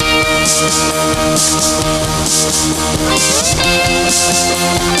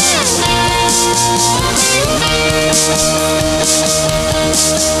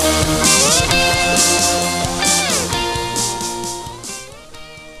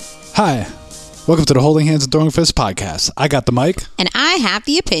Hi, welcome to the Holding Hands and Throwing Fists podcast. I got the mic. And I have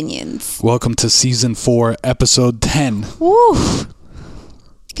the opinions. Welcome to season 4, episode 10. Woo.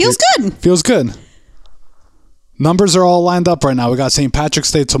 Feels good. Feels good. Numbers are all lined up right now. We got St.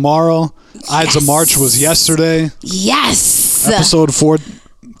 Patrick's Day tomorrow. Yes. Ides of March was yesterday. Yes. Episode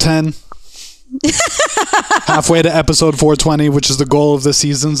 410. Halfway to episode 420, which is the goal of the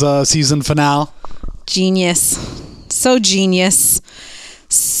season's season finale. Genius. So genius.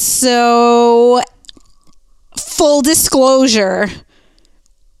 So, full disclosure,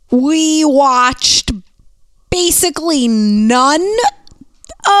 we watched basically none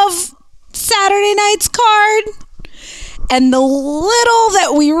of Saturday night's card. And the little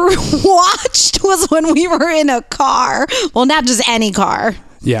that we watched was when we were in a car. Well, not just any car.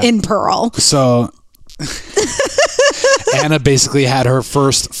 Yeah. In Pearl. So Anna basically had her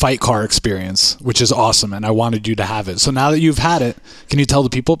first fight car experience, which is awesome, and I wanted you to have it. So now that you've had it, can you tell the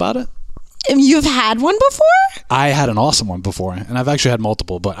people about it? You've had one before? I had an awesome one before, and I've actually had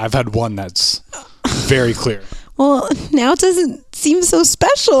multiple, but I've had one that's very clear. Well, now it doesn't seem so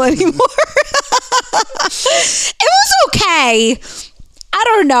special anymore. It was okay. I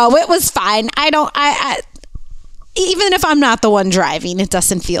don't know. It was fine. Even if I'm not the one driving, it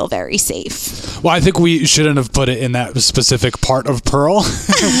doesn't feel very safe. Well, I think we shouldn't have put it in that specific part of Pearl.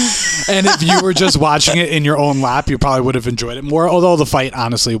 And if you were just watching it in your own lap, you probably would have enjoyed it more. Although the fight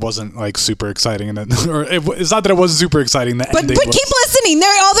honestly wasn't like super exciting, it's not that it wasn't super exciting. But keep listening. There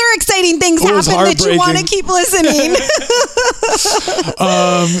are other exciting things happen that you want to keep listening.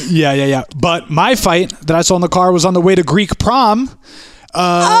 Yeah. But my fight that I saw in the car was on the way to Greek prom.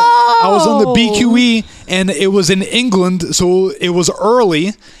 I was on the BQE and it was in England, so it was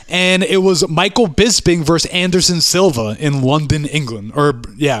early, and it was Michael Bisping versus Anderson Silva in London, England, or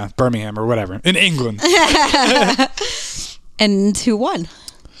Birmingham or whatever in England. And who won?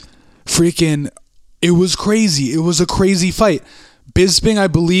 Freaking, it was crazy. It was a crazy fight. Bisping, I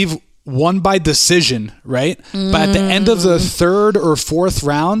believe, won by decision, right? But at the end of the third or fourth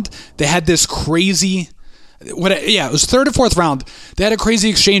round, they had this crazy. It was third or fourth round. They had a crazy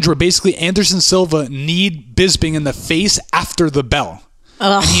exchange where basically Anderson Silva kneed Bisping in the face after the bell.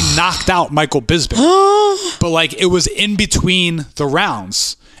 And he knocked out Michael Bisping. But like it was in between the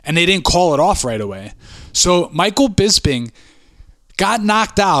rounds and they didn't call it off right away. So Michael Bisping got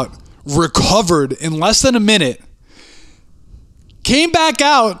knocked out, recovered in less than a minute, came back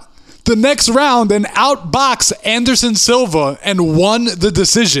out the next round and outboxed Anderson Silva and won the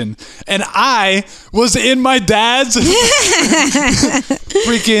decision. And I was in my dad's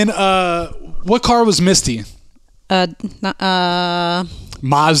freaking what car was Misty? Mazda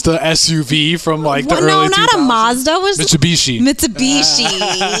SUV from like the early 2000s. No, not a Mazda. Was Mitsubishi.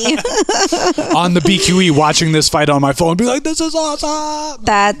 On the BQE, watching this fight on my phone, be like, "This is awesome."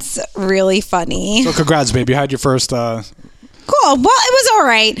 That's really funny. So congrats, baby! You had your first. Cool. Well, it was all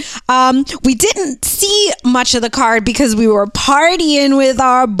right. We didn't see much of the card because we were partying with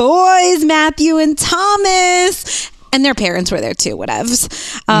our boys, Matthew and Thomas, and their parents were there too, whatevs.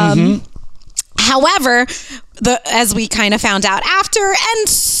 However, as we kind of found out after and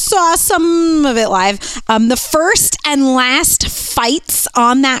saw some of it live, the first and last fights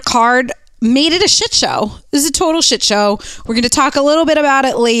on that card made it a shit show. It was a total shit show. We're going to talk a little bit about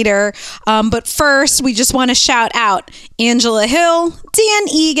it later. But first, we just want to shout out Angela Hill, Dan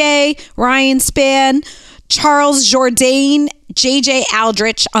Ige, Ryan Spann, Charles Jourdain, JJ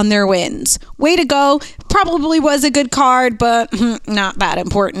Aldrich on their wins. Way to go. Probably was a good card, but not that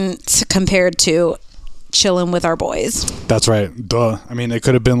important compared to chilling with our boys. That's right. Duh. I mean, it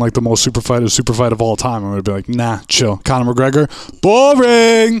could have been like the most super fight of all time. I would have been like, nah, chill. Conor McGregor,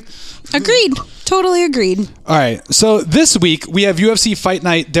 boring. Agreed. Totally agreed. All right. So this week we have UFC Fight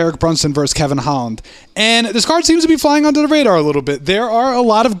Night, Derek Brunson versus Kevin Holland. And this card seems to be flying under the radar a little bit. There are a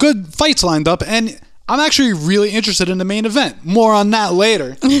lot of good fights lined up, and I'm actually really interested in the main event. More on that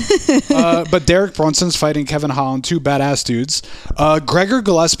later. But Derek Brunson's fighting Kevin Holland, two badass dudes. Gregor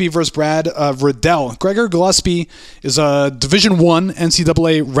Gillespie versus Brad Riddell. Gregor Gillespie is a Division I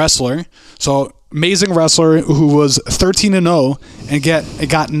NCAA wrestler. So amazing wrestler who was 13-0 and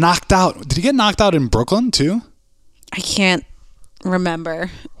got knocked out. Did he get knocked out in Brooklyn too? I can't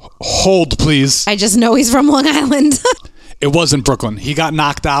remember. Hold, please. I just know he's from Long Island. It wasn't Brooklyn. He got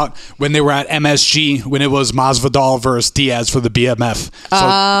knocked out when they were at MSG when it was Masvidal versus Diaz for the BMF.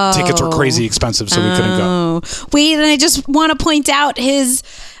 So tickets were crazy expensive, so we couldn't go. Wait, and I just want to point out his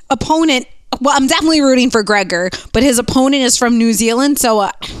opponent Well, I'm definitely rooting for Gregor, but his opponent is from New Zealand, so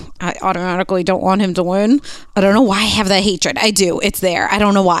I automatically don't want him to win. I don't know why I have that hatred. I do. It's there. I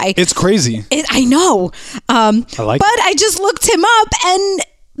don't know why. It's crazy. I know. I like but it. I just looked him up, and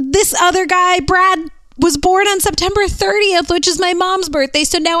this other guy, Brad, was born on September 30th, which is my mom's birthday,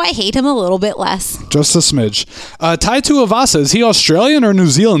 so now I hate him a little bit less. Just a smidge. Tai Tuivasa, is he Australian or New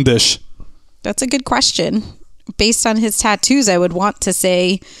Zealandish? That's a good question. Based on his tattoos, I would want to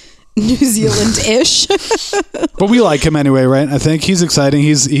say New Zealand-ish. But we like him anyway, right? I think he's exciting.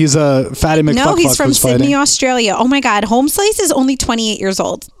 He's a fatty McFuck. No, he's from fighting. Sydney, Australia. Oh my God, Home Slice is only 28 years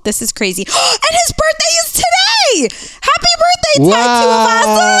old. This is crazy. And his birthday is today! Happy birthday, Tai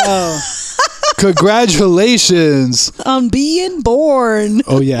Tuivasa! Congratulations on being born.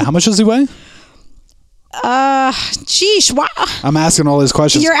 Oh yeah, how much does he weigh? Sheesh, wow. I'm asking all these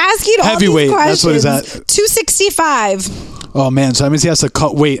questions. You're asking all heavyweight, these questions. That's what he's at. 265. Oh man, so that means he has to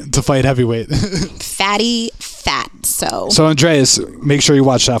cut weight to fight heavyweight. Fatty fat, so Andreas, make sure you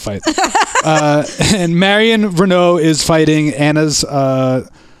watch that fight. And Marion Renault is fighting Anna's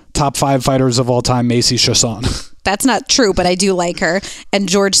top 5 fighters of all time, Macy Chiasson. That's not true, but I do like her. And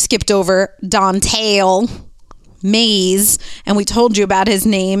George skipped over Don'Tale Mayes, and we told you about his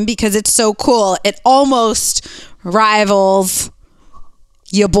name because it's so cool. It almost rivals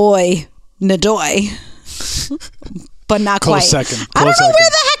your boy Nadoy, but not Close quite. second. I don't know Second. where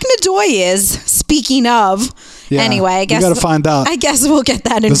the heck Nadoy is. Speaking of, Yeah, anyway, I guess we gotta find out. I guess we'll get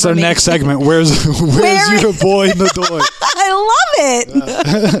that information. This is our next segment. Where's your boy Nadoy? I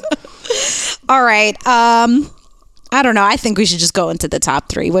love it. All right. I don't know. I think we should just go into the top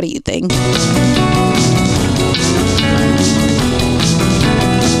 3. What do you think?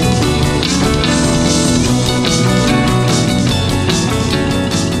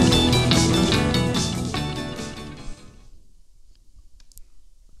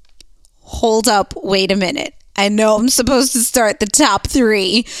 Hold up. Wait a minute. I know I'm supposed to start the top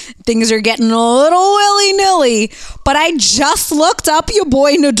 3. Things are getting a little willy-nilly, but I just looked up your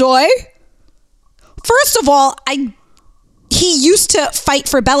boy Nadoy. First of all, he used to fight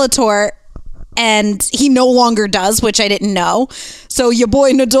for Bellator, and he no longer does, which I didn't know. So your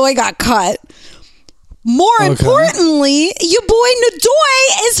boy Nadoy got cut. More importantly, your boy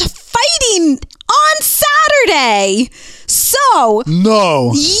Nadoy is fighting on Saturday. So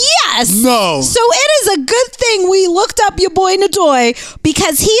no. Yes. No. So it is a good thing we looked up your boy Nadoy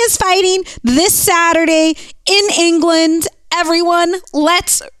because he is fighting this Saturday in England. Everyone,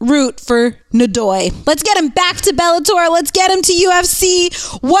 let's root for Nadoy. Let's get him back to Bellator. Let's get him to UFC.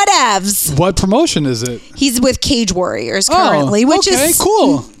 Whatevs. What promotion is it? He's with Cage Warriors currently, which is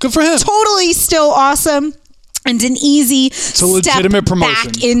cool. Good for him. Totally still awesome. And an easy a legitimate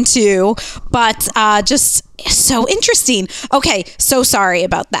promotion. back into, but just so interesting. Okay, so sorry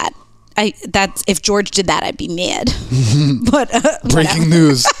about that. That's if George did that, I'd be mad. But breaking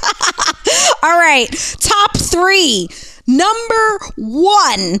news. All right, top 3. Number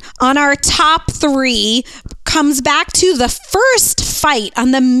 1 on our top 3 comes back to the first fight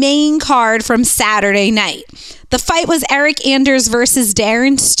on the main card from Saturday night. The fight was Eric Anders versus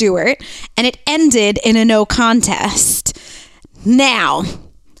Darren Stewart, and it ended in a no contest. Now,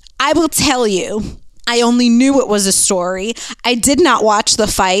 I will tell you, I only knew it was a story. I did not watch the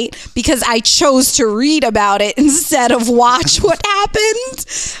fight because I chose to read about it instead of watch what happened,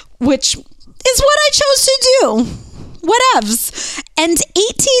 which is what I chose to do. Whatevs. And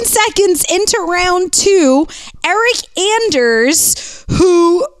 18 seconds into round 2, Eric Anders,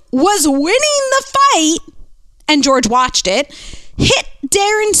 who was winning the fight, and George watched it, hit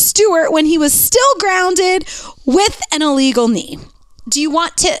Darren Stewart when he was still grounded with an illegal knee. Do you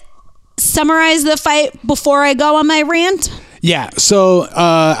want to summarize the fight before I go on my rant? Yeah, so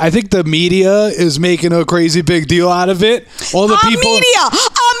I think the media is making a crazy big deal out of it. All the people,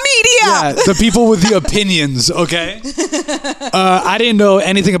 yeah, the people with the opinions. Okay, I didn't know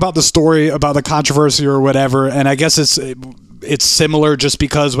anything about the story, about the controversy or whatever, and I guess it's similar just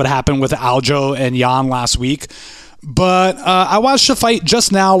because what happened with Aljo and Jan last week. But I watched the fight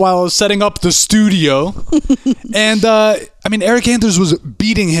just now while I was setting up the studio. And, I mean, Eric Anders was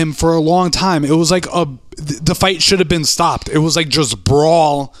beating him for a long time. It was like the fight should have been stopped. It was like just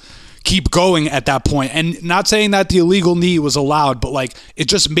brawl, keep going at that point. And not saying that the illegal knee was allowed, but like it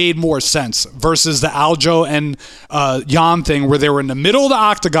just made more sense versus the Aljo and Jan thing where they were in the middle of the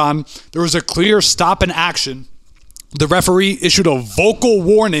octagon. There was a clear stop in action. The referee issued a vocal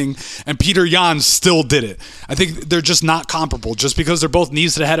warning, and Peter Yan still did it. I think they're just not comparable. Just because they're both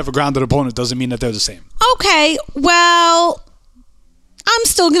knees to the head of a grounded opponent doesn't mean that they're the same. Okay, well, I'm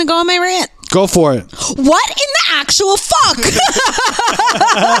still going to go on my rant. Go for it. What in the actual fuck?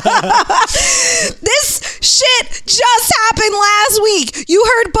 This shit just happened last week. You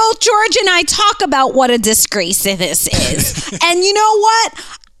heard both George and I talk about what a disgrace this is. And you know what?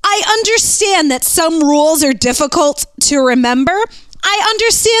 I understand that some rules are difficult to remember. I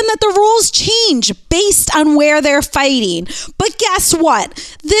understand that the rules change based on where they're fighting. But guess what?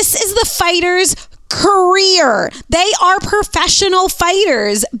 This is the fighters' career. They are professional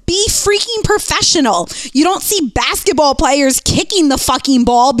fighters. Be freaking professional. You don't see basketball players kicking the fucking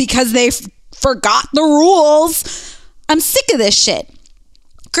ball because they forgot the rules. I'm sick of this shit.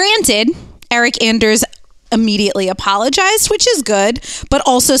 Granted, Eric Anders immediately apologized, which is good, but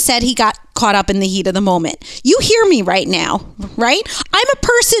also said he got caught up in the heat of the moment. You hear me right now, right? I'm a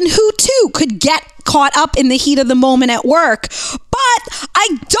person who too could get caught up in the heat of the moment at work, but I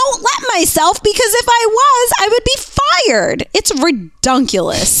don't let myself, because if I was, I would be fired. It's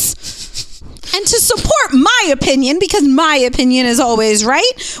redunculous. And to support my opinion, because my opinion is always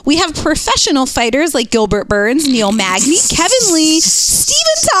right, we have professional fighters like Gilbert Burns, Neil Magny, Kevin Lee,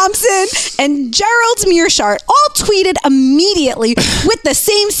 Stephen Thompson, and Gerald Mearshart all tweeted immediately with the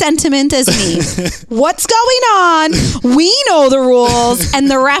same sentiment as me. What's going on? We know the rules, and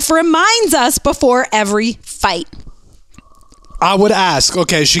the ref reminds us before every fight. I would ask,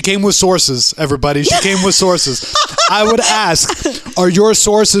 okay, she came with sources, everybody. She came with sources. I would ask, are your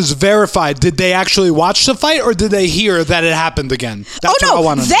sources verified? Did they actually watch the fight, or did they hear that it happened again? That's oh, no, what I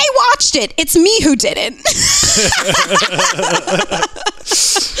want to know. They watched it. It's me who didn't.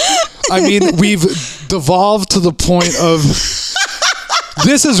 I mean, we've devolved to the point of...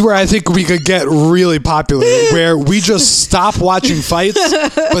 This is where I think we could get really popular, where we just stop watching fights,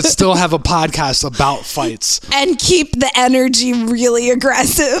 but still have a podcast about fights. And keep the energy really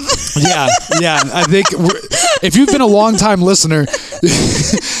aggressive. Yeah. I think if you've been a long-time listener,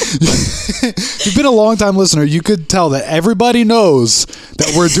 you could tell that everybody knows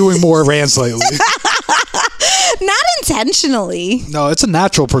that we're doing more rants lately. Not intentionally. No, it's a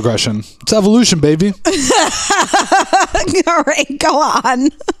natural progression. It's evolution, baby. All right, go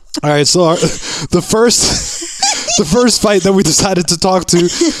on. All right, so the first fight that we decided to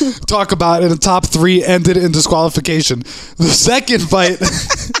talk about in the top 3 ended in disqualification. The second fight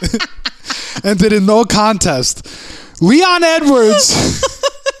ended in no contest. Leon Edwards,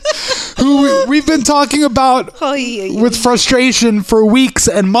 who we've been talking about with frustration for weeks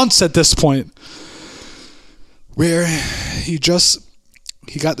and months at this point, where he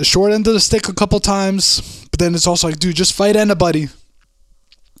got the short end of the stick a couple times, but then it's also like, dude, just fight anybody.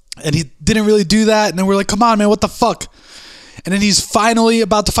 And he didn't really do that. And then we're like, come on, man, what the fuck? And then he's finally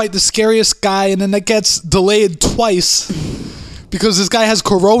about to fight the scariest guy, and then that gets delayed twice because this guy has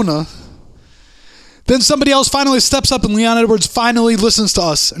corona. Then somebody else finally steps up, and Leon Edwards finally listens to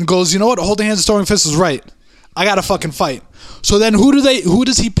us and goes, you know what? Holding hands and throwing fists is right. I got to fucking fight. So then who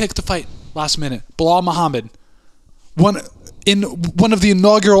does he pick to fight last minute? Bilal Muhammad. In one of the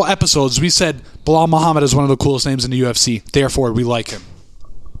inaugural episodes, we said Bilal Muhammad is one of the coolest names in the UFC. Therefore, we like him.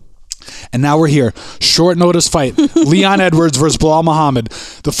 And now we're here. Short notice fight. Leon Edwards versus Bilal Muhammad.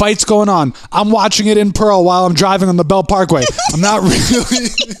 The fight's going on. I'm watching it in Pearl while I'm driving on the Bell Parkway. I'm not really...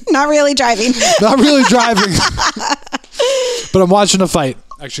 Not really driving. Not really driving. But I'm watching the fight.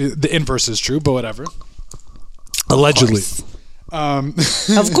 Actually, the inverse is true, but whatever. Allegedly.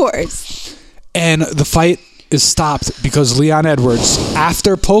 Of course. And the fight is stopped because Leon Edwards,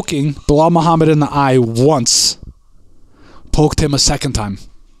 after poking Bilal Muhammad in the eye once, poked him a second time.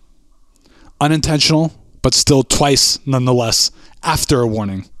 Unintentional, but still twice nonetheless, after a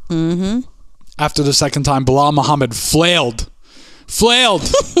warning. Mm-hmm. After the second time, Bilal Muhammad flailed.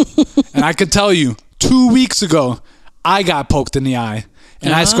 And I could tell you, 2 weeks ago, I got poked in the eye,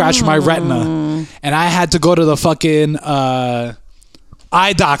 and I scratched my retina, and I had to go to the fucking...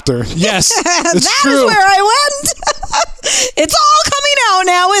 eye doctor. Yes, it's true. That is where I went. It's all coming out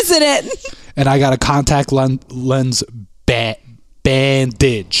now, isn't it? And I got a contact lens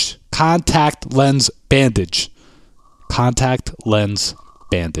bandage. Contact lens bandage. Contact lens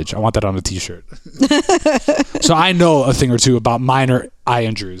bandage. I want that on a t-shirt. So I know a thing or two about minor eye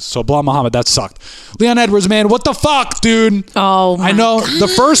injuries. So Bilal Muhammad, that sucked. Leon Edwards, man, what the fuck, dude? Oh my I know the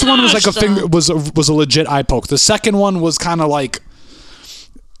first one was like a finger was a legit eye poke. The second one was kind of like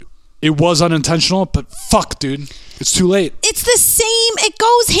it was unintentional, but fuck, dude. It's too late. It's the same. It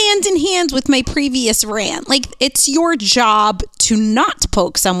goes hand in hand with my previous rant. Like, it's your job to not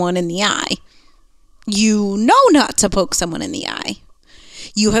poke someone in the eye. You know not to poke someone in the eye.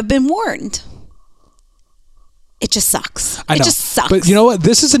 You have been warned. it just sucks. I know. It just sucks. But you know what?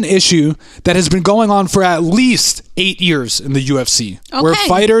 This is an issue that has been going on for at least 8 years in the UFC, where Okay.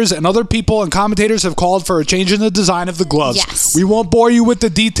 fighters and other people and commentators have called for a change in the design of the gloves. Yes. We won't bore you with the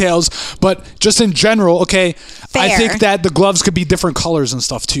details, but just in general, okay, I Fair. think that the gloves could be different colors and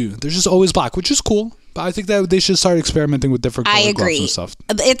stuff too. They're just always black, which is cool. But I think that they should start experimenting with different I colored gloves agree. and stuff.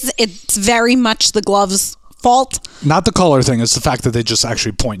 It's very much the gloves' fault. Not the color thing; it's the fact that they just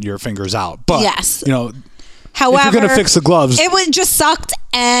actually point your fingers out. But Yes. you know, However, if you're gonna fix the gloves, it would just sucked,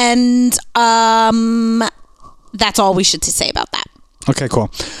 and that's all we should say about that. okay, cool.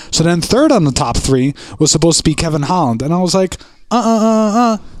 So then third on the top 3 was supposed to be Kevin Holland. And I was like,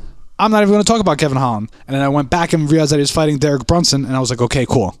 I'm not even going to talk about Kevin Holland. And then I went back and realized that he was fighting Derek Brunson. And I was like, okay,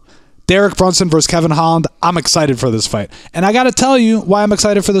 cool. Derek Brunson versus Kevin Holland. I'm excited for this fight. And I got to tell you why I'm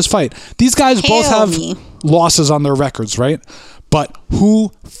excited for this fight. These guys both Tell have me. losses on their records, right? But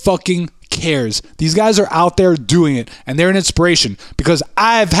who fucking cares? These guys are out there doing it, and they're an inspiration, because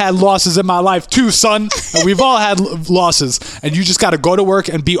I've had losses in my life too, son. And we've all had losses, and you just got to go to work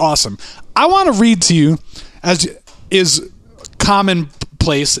and be awesome. I want to read to you, as is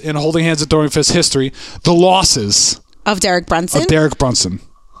commonplace in Holding Hands and Throwing Fists history, the losses Of Derek Brunson? of Derek Brunson.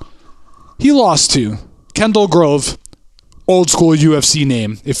 He lost to Kendall Grove, old school UFC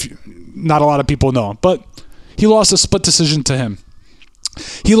name, if not a lot of people know, but he lost a split decision to him.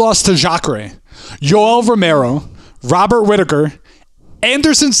 He lost to Jacare, Yoel Romero, Robert Whittaker,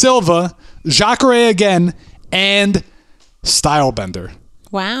 Anderson Silva, Jacare again, and Stylebender.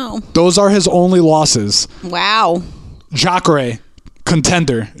 Wow. Those are his only losses. Wow. Jacare,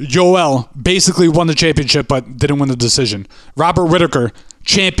 contender. Yoel basically won the championship but didn't win the decision. Robert Whittaker,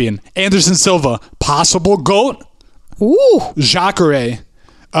 champion. Anderson Silva, possible GOAT. Ooh. Jacare,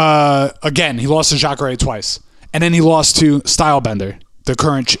 again, he lost to Jacare twice. And then he lost to Stylebender, the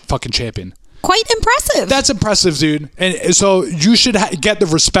current fucking champion. Quite impressive. That's impressive, dude. And so you should get the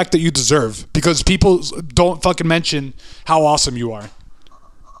respect that you deserve, because people don't fucking mention how awesome you are.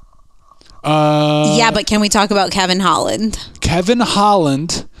 Yeah, but can we talk about Kevin Holland? Kevin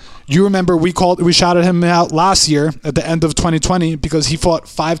Holland, you remember we shouted him out last year at the end of 2020 because he fought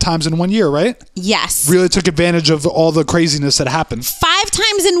 5 times in 1 year, right? Yes. Really took advantage of all the craziness that happened. 5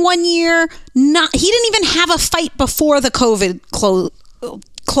 times in 1 year. He didn't even have a fight before the COVID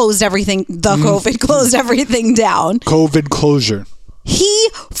closed everything. The COVID closed everything down. COVID closure. He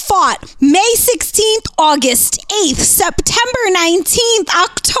fought May 16th, August 8th, September 19th,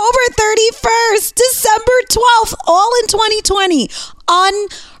 October 31st, December 12th, all in 2020.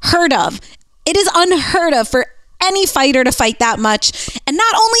 Unheard of. It is unheard of for any fighter to fight that much. And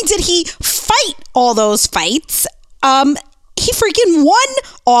not only did he fight all those fights, he freaking won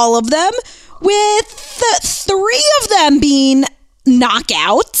all of them, with 3 of them being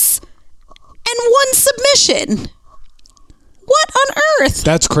knockouts and 1 submission. What on earth?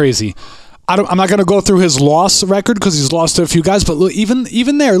 That's crazy. I'm not going to go through his loss record because he's lost to a few guys, but look,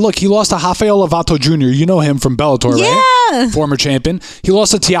 even there, look, he lost to Rafael Lovato Jr. You know him from Bellator, right? Yeah. Former champion. He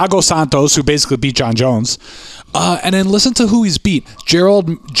lost to Thiago Santos, who basically beat John Jones. And then listen to who he's beat. Gerald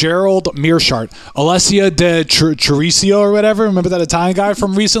Mearshart, Alessia de Chiricio or whatever. Remember that Italian guy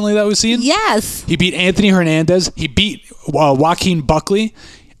from recently that we've seen? Yes. He beat Anthony Hernandez. He beat Joaquin Buckley.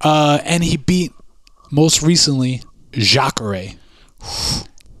 And he beat, most recently, Jacare.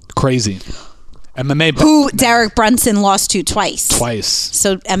 Crazy. MMA. Who Derek Brunson lost to twice.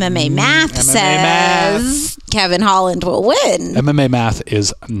 So MMA math MMA says Kevin Holland will win. MMA math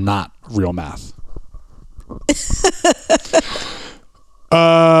is not real math.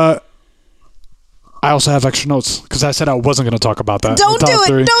 I also have extra notes because I said I wasn't going to talk about that. Don't do it.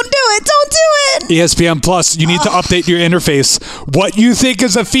 Don't do it. Don't do it. ESPN Plus, you need to update your interface. What you think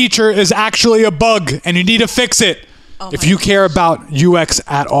is a feature is actually a bug, and you need to fix it if you care about UX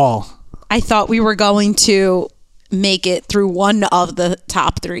at all. I thought we were going to make it through one of the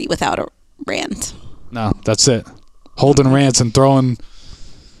top 3 without a rant. No, that's it. Holding rants and throwing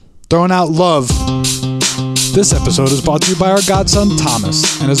out love. This episode is brought to you by our godson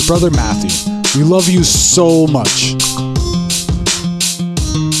Thomas and his brother Matthew. We love you so much.